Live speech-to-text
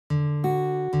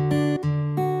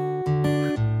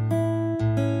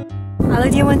Hello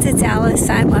dear ones, it's Alice.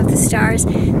 I'm of the stars.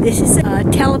 This is a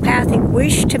telepathic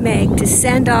wish to make to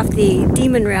send off the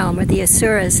demon realm or the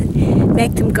Asuras and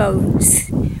make them go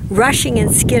rushing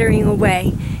and skittering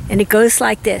away. And it goes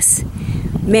like this.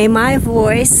 May my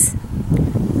voice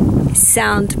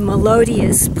sound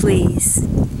melodious, please.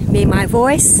 May my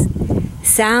voice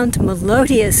sound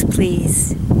melodious,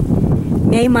 please.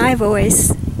 May my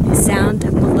voice sound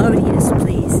melodious,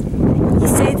 please. You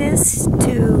say this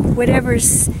to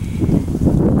whatever's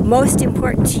most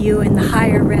important to you in the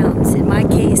higher realms. In my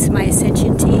case, my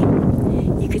ascension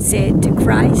team. You could say it to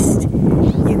Christ.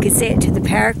 You could say it to the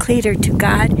Paraclete or to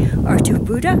God or to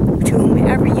Buddha, to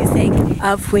whomever you think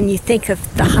of when you think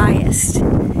of the highest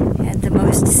and the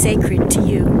most sacred to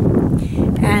you.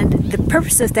 And the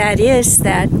purpose of that is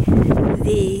that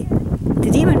the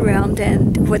demon realm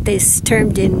and what is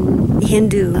termed in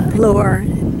Hindu lore,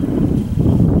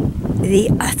 the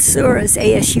Asuras,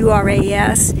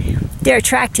 A-S-U-R-A-S, they're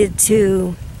attracted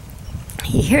to,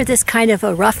 you hear this kind of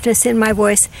a roughness in my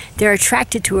voice, they're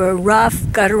attracted to a rough,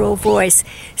 guttural voice.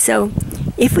 So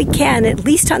if we can, at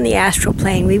least on the astral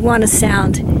plane, we want to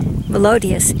sound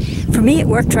melodious. For me, it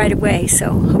worked right away, so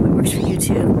I hope it works for you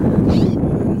too.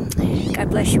 God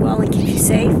bless you all and keep you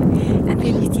safe and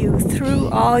be with you through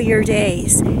all your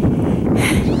days.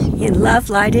 In love,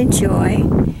 light, and joy,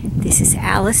 this is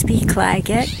Alice B.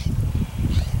 Clagett.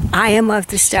 I am of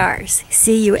the stars.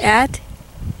 See you at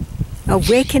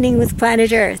Awakening with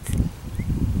Planet Earth.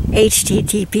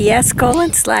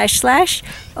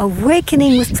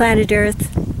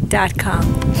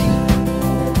 https://awakeningwithplanetearth.com.